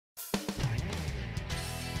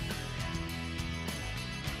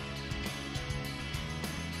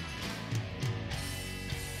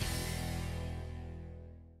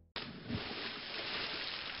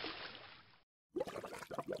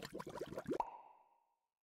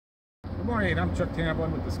morning, I'm Chuck Tamblin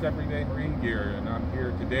with Discovery Day Marine Gear, and I'm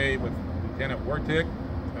here today with Lieutenant Wartick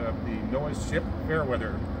of the NOAA ship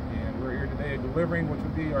Fairweather. And we're here today delivering what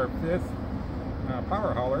would be our 5th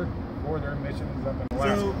power hauler for their missions up in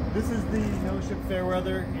Alaska. So this is the NOAA ship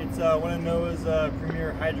Fairweather. It's one of NOAA's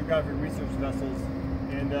premier hydrographic research vessels,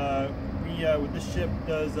 and we with this ship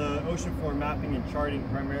does ocean floor mapping and charting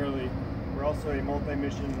primarily. We're also a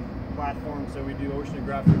multi-mission platform, so we do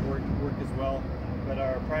oceanographic work as well. But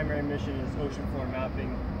our primary mission is ocean floor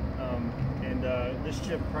mapping, and this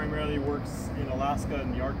ship primarily works in Alaska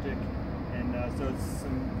and the Arctic, and so it's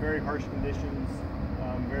some very harsh conditions,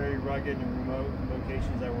 very rugged and remote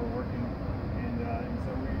locations that we're working, and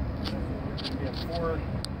so we have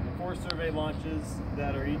four survey launches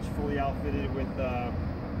that are each fully outfitted with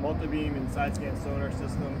multi-beam and side-scan sonar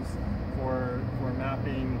systems for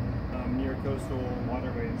mapping near coastal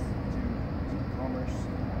waterways to commerce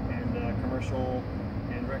and commercial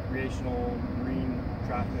and recreational marine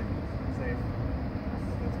traffic safe.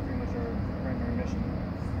 That's pretty much our primary mission.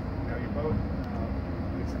 Now your boat,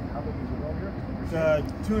 how big is your boat here? It's a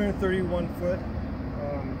 231 foot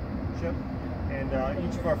ship, and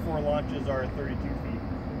each of our 4 launches are 32 feet.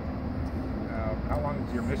 How long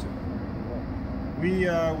is your mission? We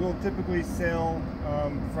will typically sail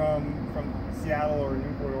from Seattle or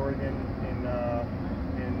Newport, Oregon in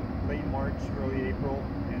late March, early April,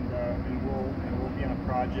 and we'll be on a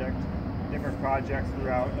project, different projects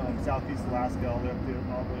throughout Southeast Alaska, all the way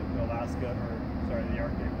to Alaska, or sorry, the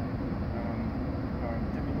Arctic,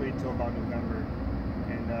 typically until about November.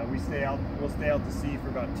 And we'll stay out to sea for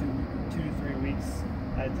about two to 3 weeks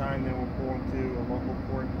at a time. Then we'll pull into a local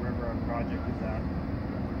port wherever our project is at.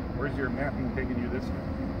 Where's your mapping taking you this year?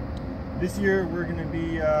 This year we're going to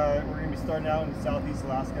be starting out in Southeast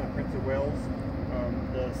Alaska and Prince of Wales,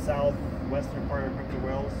 the southwestern part of Prince of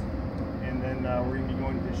Wales, and then we're going to be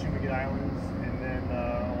going to Shumagat Islands, and then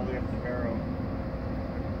all the way up to Barrow.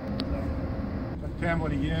 Chuck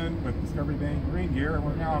Tamblin again with Discovery Day Marine Gear, and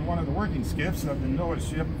we're now on one of the working skiffs of the NOAA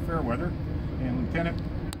ship Fairweather, and Lieutenant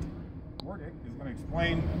Wartick is going to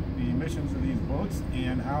explain the missions of these boats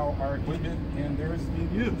and how our equipment and theirs is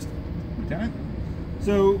being used. Lieutenant?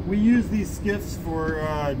 So we use these skiffs for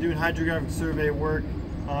doing hydrographic survey work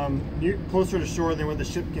closer to shore than what the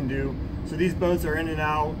ship can do. So these boats are in and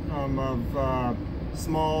out of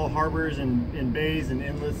small harbors and bays and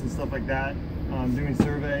inlets and stuff like that, doing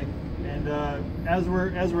survey. And as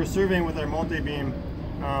we're surveying with our multi-beam,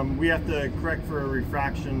 we have to correct for a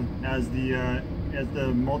refraction as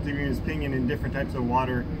the multi-beam is pinging in different types of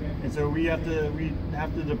water. And so we have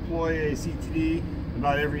to deploy a CTD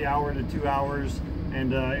about every hour to 2 hours,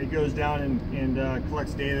 and it goes down and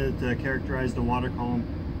collects data to characterize the water column.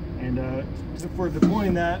 And so for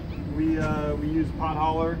deploying that, we use pot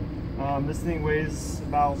hauler. This thing weighs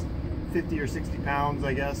about 50 or 60 pounds,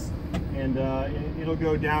 I guess, and it'll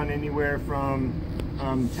go down anywhere from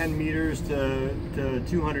 10 meters to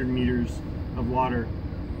 200 meters of water.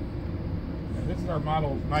 And this is our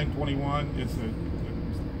model 921. It's a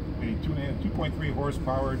 2.3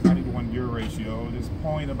 horsepower, 90-to-1 gear ratio. It is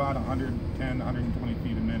pulling about 110, 120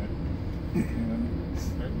 feet a minute. And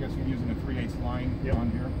I guess you're using a 3/8 line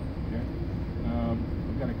on here. Okay.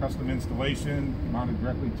 We've got a custom installation mounted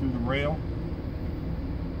directly to the rail.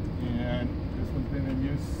 And this one's been in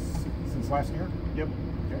use since last year? Yep.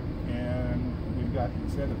 Okay. And we've got, you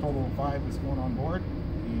said, a total of 5 that's going on board.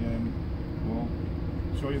 And we'll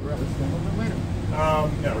show you the rest a little bit later. No,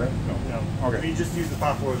 right? No. Okay. We just use the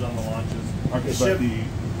pot floors on the launches. Okay, The but ship,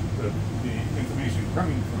 the information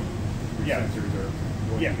coming from the sensors are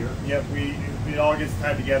going here? Yep, it all gets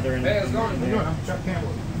tied together. And, Hey, how's it going? How you doing? I'm Chuck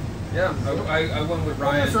Campbell. Yeah, I went with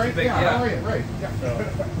Ryan. That's right. Yeah, how are you? Right. Yeah. So,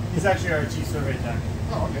 he's actually our chief survey tech.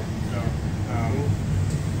 Oh, okay. So,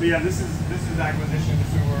 but yeah, this is acquisition.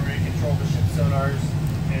 This is where we control the ship sonars,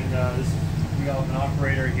 and we got an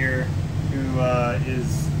operator here who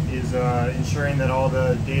is ensuring that all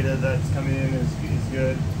the data that's coming in is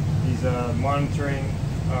good. He's monitoring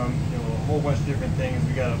a whole bunch of different things.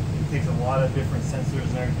 It takes a lot of different sensors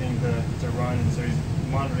and everything to run, and so he's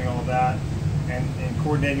monitoring all of that and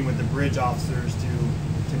coordinating with the bridge officers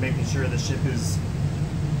to making sure the ship is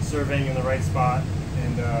surveying in the right spot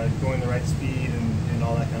and going the right speed and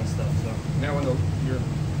all that kind of stuff. So Now, when your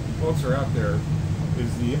boats are out there,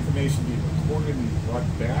 is the information being recorded and brought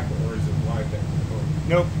back, or is it live back to the boat?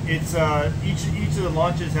 nope, it's each of the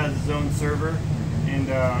launches has its own server and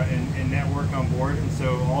network on board, and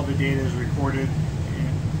so all the data is recorded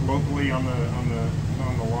locally on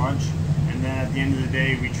the launch, and then at the end of the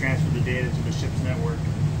day we transfer the data to the ship's network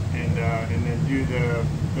and then do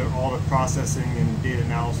all the processing and data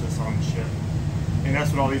analysis on the ship. And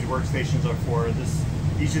that's what all these workstations are for.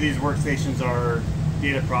 Each of these workstations are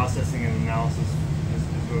data processing and analysis is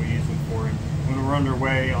what we use them for. And when we're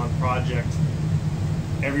underway on project,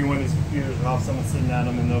 every one of these computers will have someone sitting at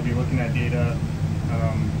them, and they'll be looking at data,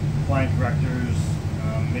 applying correctors,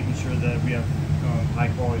 making sure that we have high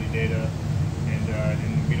quality data,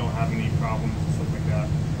 and we don't have any problems and stuff like that.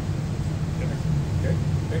 Okay,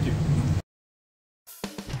 thank you.